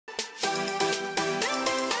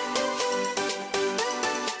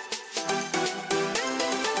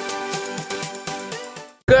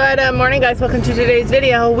Good morning, guys. Welcome to today's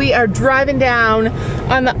video. We are driving down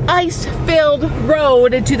on the ice-filled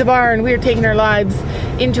road to the barn. We are taking our lives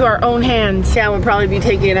into our own hands. Yeah, we'll probably be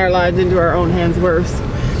taking our lives into our own hands worse.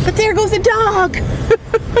 But there goes the dog.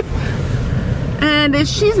 And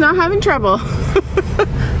she's not having trouble.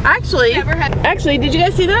 Actually, did you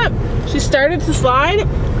guys see that? She started to slide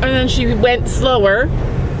and then she went slower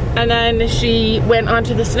and then she went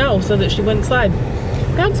onto the snow so that she wouldn't slide.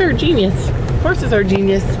 Dogs are a genius. Horses are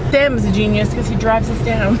genius. Sam is a genius because he drives us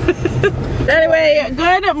down. Anyway,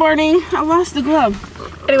 good morning. I lost the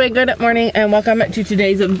glove. Anyway, good morning and welcome to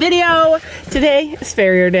today's video. Today is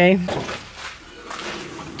farrier day.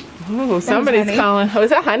 Oh, somebody's calling. Oh,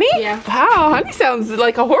 is that Honey? Yeah. Wow, Honey sounds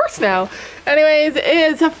like a horse now. Anyways,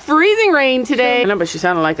 it's a freezing rain today. I know, but she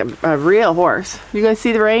sounded like a real horse. You guys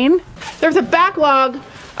see the rain? There's a backlog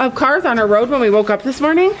of cars on our road when we woke up this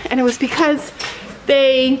morning, and it was because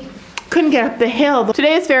they couldn't get up the hill.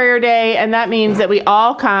 Today is farrier day, and that means that we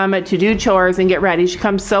all come to do chores and get ready. She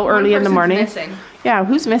comes so early in the morning. Missing. Yeah,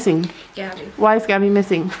 who's missing? Gabby. Why is Gabby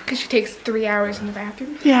missing? Because she takes 3 hours in the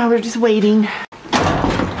bathroom. Yeah, we're just waiting.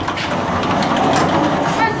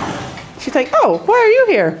 She's like, oh, why are you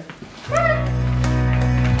here?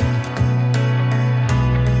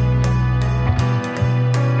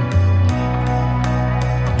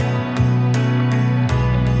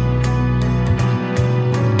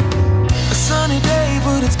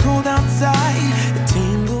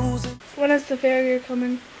 When is the farrier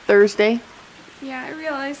coming? Thursday. Yeah, I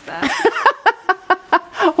realized that.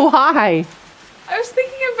 Why? I was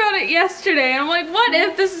thinking about it yesterday. I'm like, what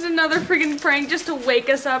if this is another freaking prank just to wake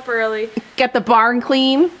us up early? Get the barn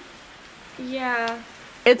clean? Yeah.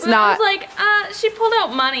 It's but not. I was like, she pulled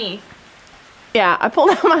out money. Yeah, I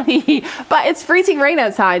pulled out money. But it's freezing rain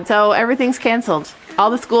outside, so everything's canceled. All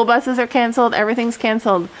the school buses are canceled. Everything's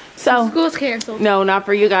canceled. So school's canceled. No, not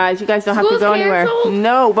for you guys. You guys don't have to go anywhere. Canceled?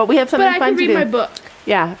 No, but we have something fun to do. But I can read my book.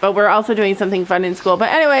 Yeah, but we're also doing something fun in school.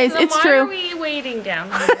 But anyways, it's true. Why are we waiting down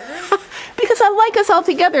here? Because I like us all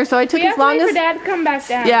together, so I took as long as... We have to wait for Dad to come back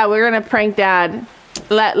down. Yeah, we're gonna prank Dad.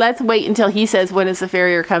 Let's wait until he says when is the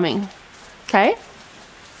farrier coming. Okay?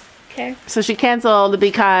 Okay. So she canceled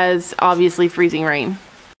because obviously freezing rain.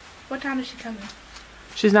 What time is she coming?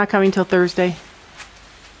 She's not coming till Thursday.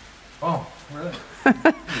 Oh, really?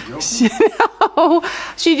 No,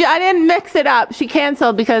 I didn't mix it up. She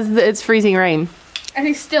canceled because it's freezing rain. And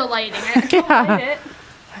he's still lighting it. Yeah. Light it.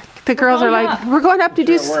 The girls are like, we're going up to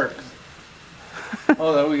do... It works.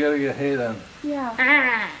 Oh, then we gotta get hay then. Yeah.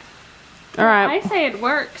 All right. I say it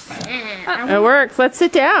works. It works. Let's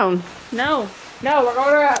sit down. No, we're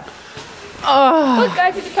going up. Oh. Look,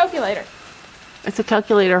 guys, it's a calculator. It's a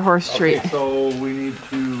calculator horse treat. Okay, so we need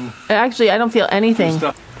to... Actually, I don't feel anything.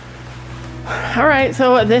 All right,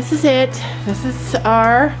 so this is it. This is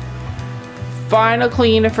our final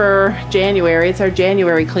clean for January. It's our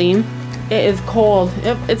January clean. It is cold.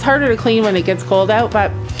 It's harder to clean when it gets cold out,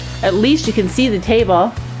 but at least you can see the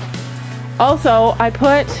table. Also, I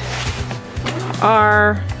put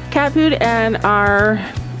our cat food and our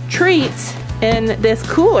treats in this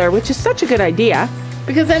cooler, which is such a good idea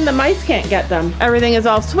because then the mice can't get them. Everything is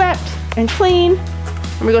all swept and clean.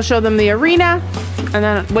 I'm gonna go show them the arena and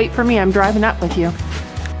then wait for me. I'm driving up with you.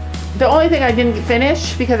 The only thing I didn't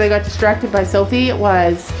finish because I got distracted by Sophie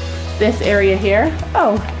was this area here.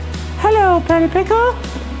 Oh, hello, Penny Pickle.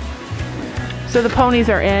 So the ponies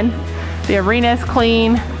are in. The arena's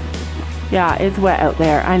clean. Yeah, it's wet out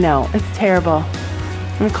there. I know, it's terrible.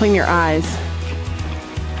 I'm gonna clean your eyes.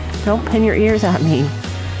 Don't pin your ears at me.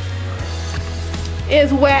 It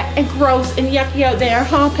is wet and gross and yucky out there,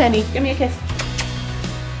 huh, Penny? Give me a kiss.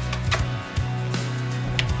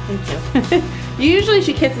 Thank you. Usually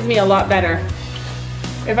she kisses me a lot better.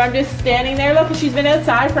 If I'm just standing there, look, she's been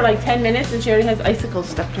outside for like 10 minutes and she already has icicles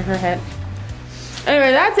stuck to her head.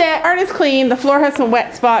 Anyway, that's it. Art is clean. The floor has some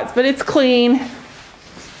wet spots, but it's clean.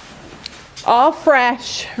 All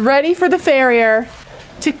fresh, ready for the farrier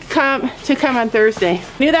to come on Thursday.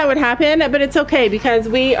 Knew that would happen, but it's okay because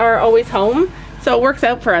we are always home, so it works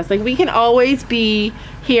out for us. Like we can always be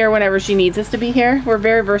here whenever she needs us to be here. We're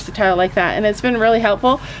very versatile like that, and it's been really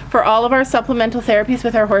helpful for all of our supplemental therapies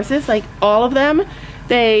with our horses. Like all of them,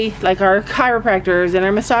 they like our chiropractors and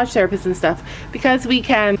our massage therapists and stuff, because we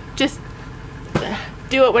can just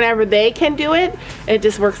do it whenever they can do it. It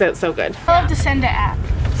just works out so good. I love the Send It app.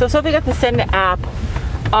 So Sophie got the Send It app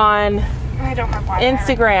on I don't have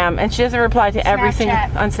Instagram, and she doesn't reply to every single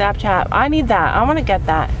on Snapchat. I need that. I want to get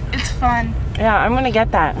that. It's fun. Yeah, I'm gonna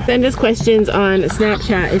get that. Send us questions on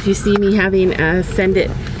Snapchat if you see me having a send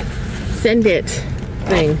it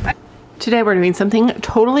thing. Today we're doing something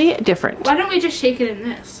totally different. Why don't we just shake it in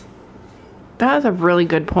this? That is a really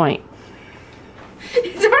good point.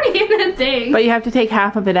 It's already in the thing. But you have to take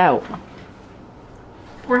half of it out.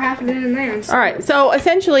 Pour half of it in there. All right, so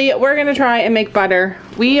essentially we're gonna try and make butter.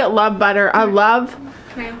 We love butter. I love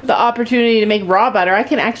the opportunity to make raw butter. I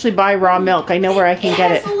can actually buy raw milk. I know where I can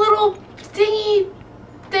get it. It's a little thingy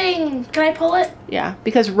thing. Can I pull it? Yeah,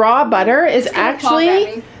 because raw butter is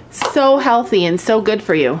actually so healthy and so good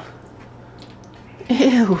for you.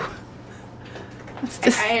 Ew.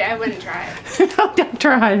 I wouldn't try it. No, don't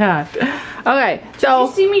try that. Okay, so. Did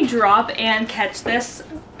you see me drop and catch this?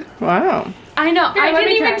 Wow. I know. I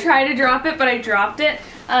didn't even try to drop it, but I dropped it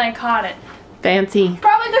and I caught it. Fancy.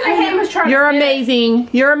 Probably because my hand was trying to You're amazing.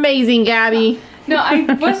 You're amazing, Gabby. No, I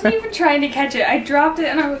wasn't even trying to catch it. I dropped it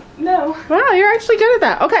and I was, no. Wow, you're actually good at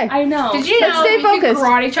that. Okay. I know. Did you know stay we focused. could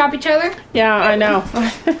karate chop each other? Yeah, I know.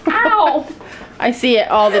 Ow! I see it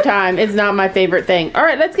all the time. It's not my favorite thing. All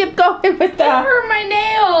right, let's get going with It that. hurt my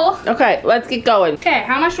nail. Okay, let's get going. Okay,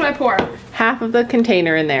 how much do I pour? Half of the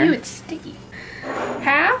container in there. Ew, it's sticky.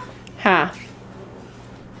 Half? Half.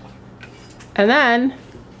 And then,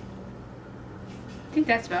 I think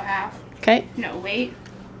that's about half. okay, No, wait.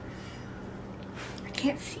 I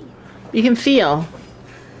can't see. you can feel.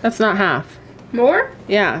 That's not half. More?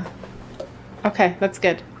 Yeah. Okay, that's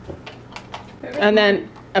good. And then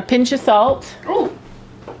a pinch of salt. Oh.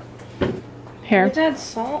 Here. Let's add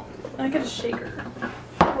salt. I got a shaker.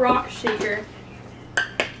 Rock shaker.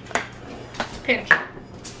 Pinch.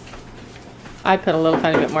 I put a little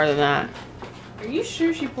tiny bit more than that. Are you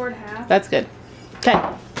sure she poured half? That's good. Okay.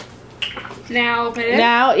 Now put it in.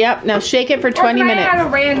 Now, yep, now shake it for Or 20 can I minutes. add a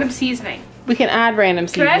random seasoning? We can add random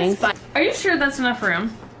Can I add seasonings. spice? Are you sure that's enough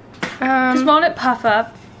room? Just won't it puff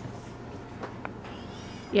up?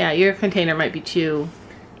 Yeah, your container might be too.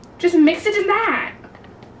 Just mix it in that.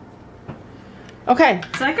 Okay.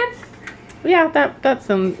 Is that good? Yeah, that looks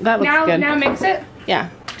good. Now mix it. Yeah.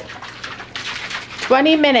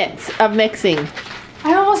 20 minutes of mixing.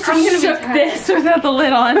 I almost I'm gonna be shook tired. this without the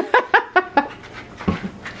lid on.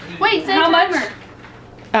 Wait, set How a much?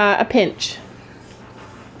 timer. A pinch.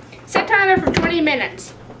 Set timer for 20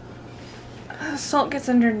 minutes. Salt gets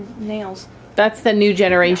under nails. That's the new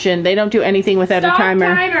generation. They don't do anything without a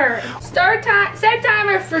timer. Set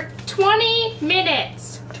timer for 20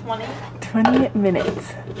 minutes. 20. 20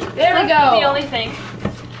 minutes. There we The go. only thing.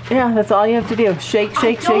 Yeah, that's all you have to do. Shake,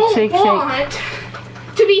 shake, shake, shake, I don't want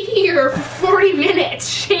to be here for 40 minutes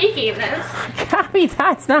shaking this. shake. Gabby,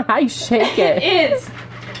 that's not how you shake it. It is.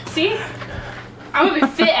 See? I'm gonna be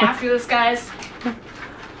fit after this, guys.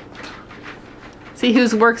 See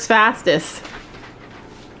whose works fastest.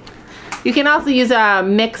 You can also use a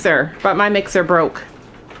mixer, but my mixer broke.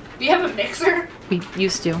 Do you have a mixer? We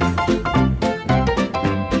used to.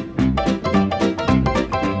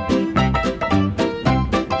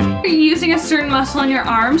 Are you using a certain muscle in your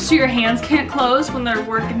arms so your hands can't close when they're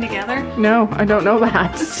working together? No, I don't know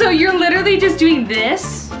that. So you're literally just doing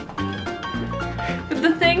this with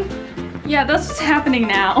the thing? Yeah, that's what's happening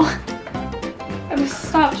now. I just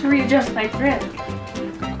stopped to readjust my grip.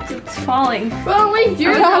 It's falling. Well, at least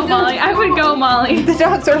you're I would go, Molly. I would go, Molly. The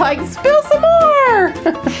dogs are like, spill some more!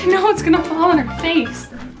 No, it's gonna fall on her face.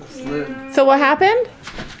 So what happened?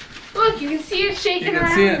 Look, you can see it shaking You can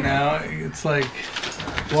around. see it now. It's like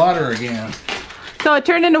water again. So it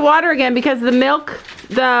turned into water again because the milk,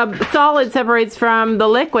 the solid separates from the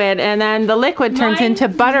liquid, and then the liquid turns Mine into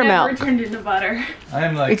never buttermilk. turned into butter.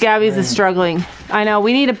 I'm like Gabby's is struggling. I know,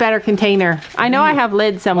 we need a better container. I know I have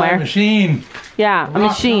lids my somewhere. machine. Yeah, a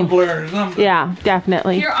machine. Tumbler or something. Yeah,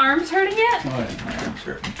 definitely. Your arms hurting yet? Oh, yeah, my arm's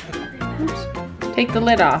hurting. Take the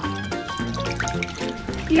lid off.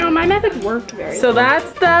 You know, my method worked very So that's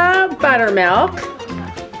the buttermilk.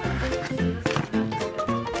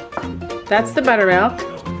 That's the buttermilk.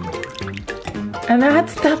 And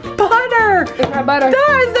that's the butter. well. My butter.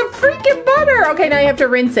 That is the freaking butter. Okay, now you have to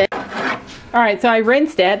rinse it. All right, so I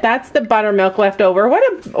rinsed it. That's the buttermilk left over. What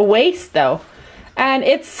a waste, though. And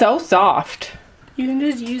it's so soft. You can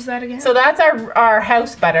just use that again. So that's our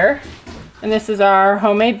house butter. And this is our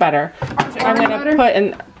homemade butter. I'm gonna put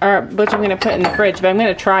in, which I'm gonna put in the fridge, but I'm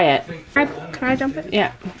gonna try it. Can I dump it?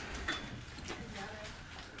 Yeah.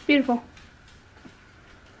 Beautiful.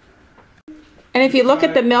 And if you look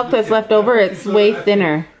at the milk that's left over, it's way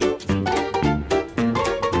thinner.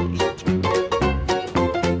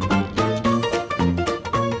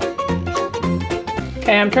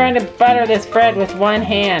 Okay, I'm trying to butter this bread with one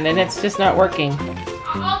hand and it's just not working.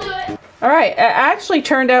 I'll do it. All right, it actually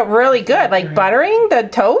turned out really good. Like buttering the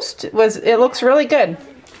toast it looks really good.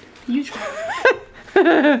 You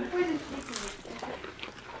try.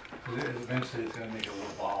 Eventually it's gonna make a little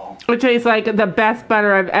ball. It tastes like the best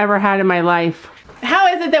butter I've ever had in my life. How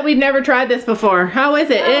is it that we've never tried this before? How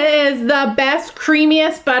is it? It is the best,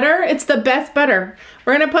 creamiest butter. It's the best butter.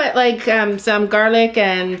 We're gonna put like some garlic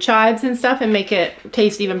and chives and stuff and make it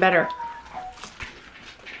taste even better.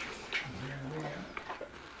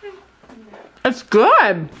 It's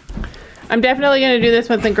good. I'm definitely gonna do this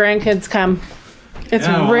when the grandkids come. It's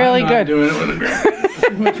really good. Doing it with the grandkids. It's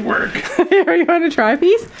too much work. Are you want to try a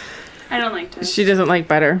piece? I don't like this. She doesn't like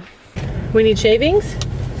butter. We need shavings?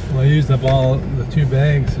 Well, I used up all the 2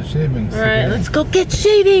 bags of shavings. All right, let's go get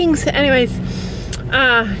shavings. Anyways,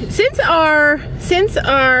 since our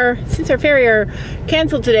farrier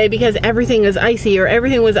canceled today because everything was icy, or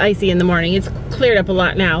everything was icy in the morning. It's cleared up a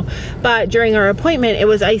lot now, but during our appointment it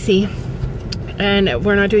was icy, and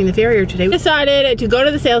we're not doing the farrier today. We decided to go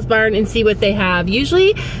to the sales barn and see what they have.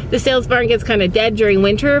 Usually the sales barn gets kind of dead during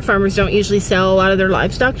winter. Farmers don't usually sell a lot of their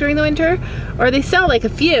livestock during the winter, or they sell like a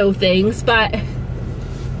few things, but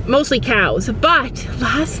mostly cows. But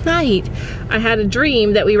last night I had a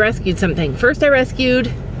dream that we rescued something. First I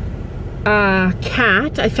rescued a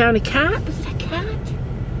cat. I found a cat. Was it a cat?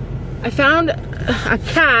 I found a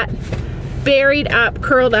cat buried up,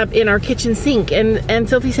 curled up in our kitchen sink, and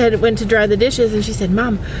Sophie said went to dry the dishes, and she said,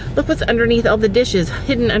 Mom, look what's underneath all the dishes.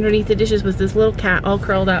 Hidden underneath the dishes was this little cat all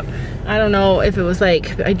curled up. I don't know if it was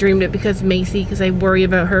like I dreamed it because Macy, because I worry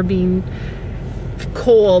about her being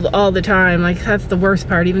cold all the time. Like, that's the worst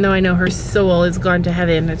part. Even though I know her soul is gone to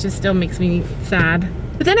heaven, it just still makes me sad.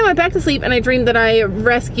 But then I went back to sleep and I dreamed that I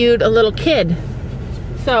rescued a little kid.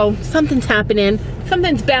 So something's happening.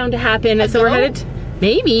 Something's bound to happen. So we're headed.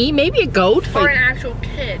 Maybe a goat. Or an actual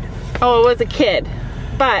kid. Oh, it was a kid.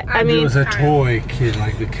 But I mean, it was a toy kid,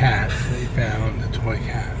 like the cat. They found a toy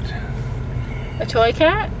cat. A toy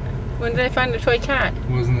cat? When did I find a toy cat?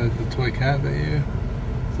 Wasn't it the toy cat that you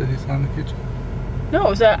said you saw in the kitchen? No,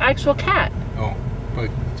 it was an actual cat. Oh, but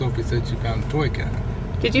Sophie said she found a toy cat.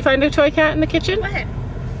 Did you find a toy cat in the kitchen? What?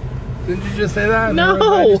 Didn't you just say that? No. Or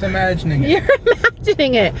am I just imagining it? You're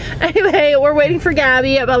imagining it. Anyway, we're waiting for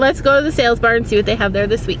Gabby, but let's go to the sales bar and see what they have there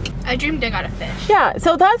this week. I dreamed I got a fish. Yeah,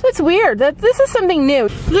 so that's what's weird. This is something new.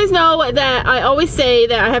 You guys know that I always say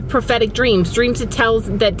that I have prophetic dreams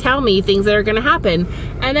that tell me things that are going to happen.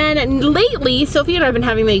 And then lately, Sophie and I have been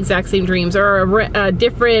having the exact same dreams, or a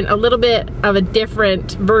little bit of a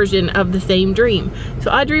different version of the same dream. So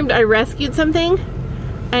I dreamed I rescued something,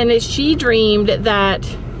 and she dreamed that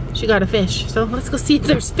she got a fish. So let's go see if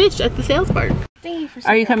there's fish at the sales barn.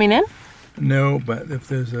 Are you coming in? No, but if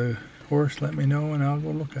there's a horse, let me know and I'll go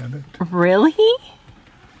look at it. Really?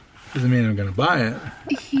 Doesn't mean I'm gonna buy it.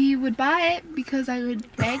 He would buy it because I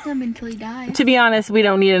would beg him until he dies. To be honest, we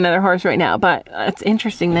don't need another horse right now, but it's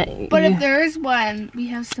interesting that But if there is one, we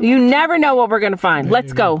have some. You never know what we're gonna find.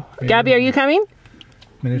 Let's go. Gabby, are you coming?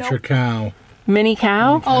 Miniature cow. Mini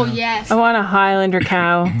cow? Oh, yes. I want a Highlander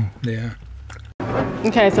cow. Yeah.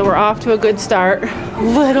 Okay, so we're off to a good start.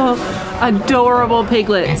 Little adorable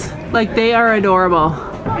piglets. Like, they are adorable.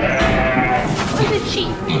 Look at sheep.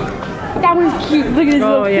 That one's cute. Look at his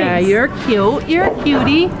little face. Yeah, you're cute. You're a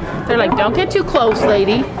cutie. They're like, don't get too close,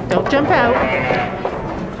 lady. Don't jump out.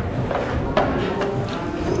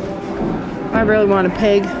 I really want a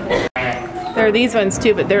pig. There are these ones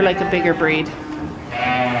too, but they're like a bigger breed.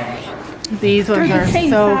 These ones are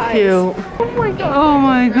so cute. Oh my god. Oh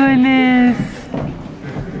my goodness.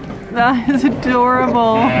 That is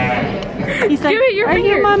adorable. He's like, are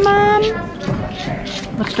you my mom?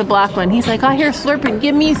 Look at the black one. He's like, I hear slurping.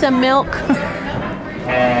 Give me some milk. Oh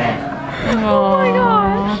my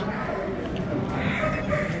gosh.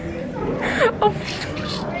 Oh.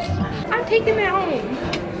 I'm taking it home.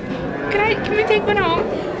 Can we take one home?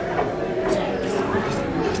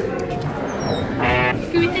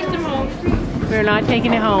 Can we take them home? We're not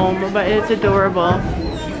taking it home, but it's adorable.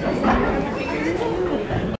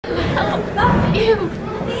 Ew.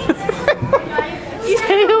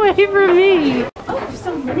 Stay away from me. Oh, there's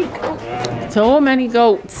so many goats. So many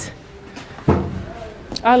goats.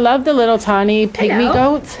 I love the little tiny pygmy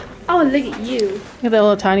goats. Oh, look at you. Look at the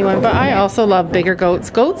little tiny one. But I also love bigger goats.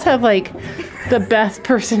 Goats have like the best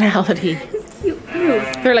personality.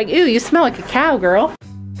 They're like, ew, you smell like a cow, girl.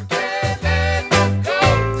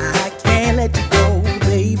 I can't let you go,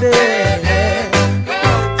 baby.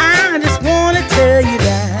 I just want to tell you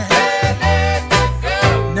that.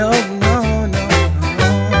 No, no, no, no.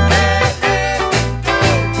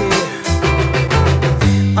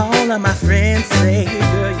 Yeah. All of my friends say,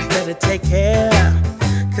 girl, you better take care.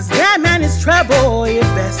 Cause that man is trouble, you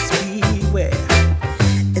best beware.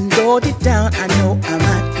 And though deep down, I know I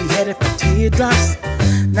might be headed for teardrops.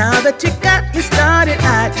 Now that you got me started. started,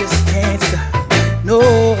 I just can't stop. No,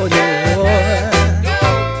 no.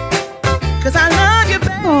 'Cause I love you,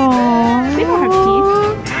 baby. Aww. They don't have teeth.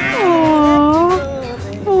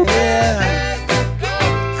 Aww. Yeah.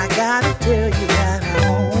 I gotta tell you that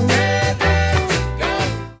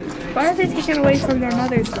Why are they taken away from their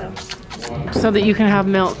mothers though? So that you can have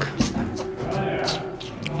milk.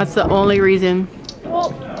 That's the only reason.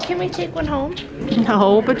 Well, can we take one home?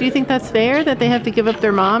 No, but do you think that's fair that they have to give up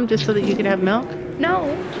their mom just so that you can have milk?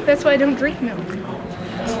 No, that's why I don't drink milk.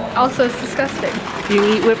 Also, it's disgusting. Do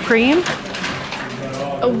you eat whipped cream?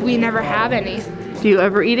 Oh, we never have any. Do you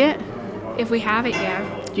ever eat it? If we have it, yeah.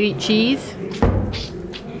 Do you eat cheese?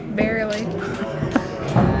 Barely.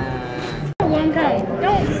 A long time.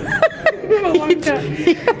 No. A long time.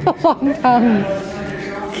 You have a long tongue.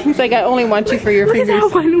 He's like, I only want you for your fingers. Look at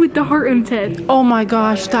that one with the heart in its head. Oh my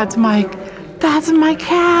gosh, that's my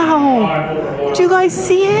cow. Do you guys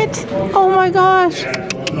see it? Oh my gosh.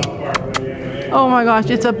 Oh my gosh,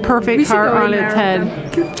 it's a perfect heart on its head.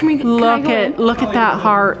 Look at that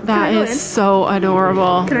heart. That is so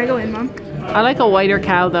adorable. Can I go in, Mom? I like a whiter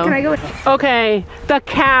cow though. Can I go in? Okay, the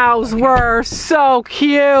cows were so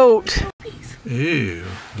cute. Ew,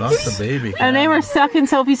 lots of baby. And they were sucking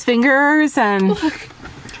Sophie's fingers, and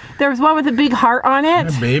there was one with a big heart on it.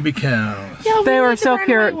 They're baby cows. Yeah, They were so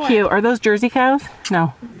cute. Are those Jersey cows?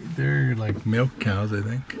 No. They're like milk cows, I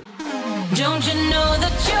think. Don't you know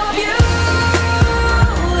that you're beautiful?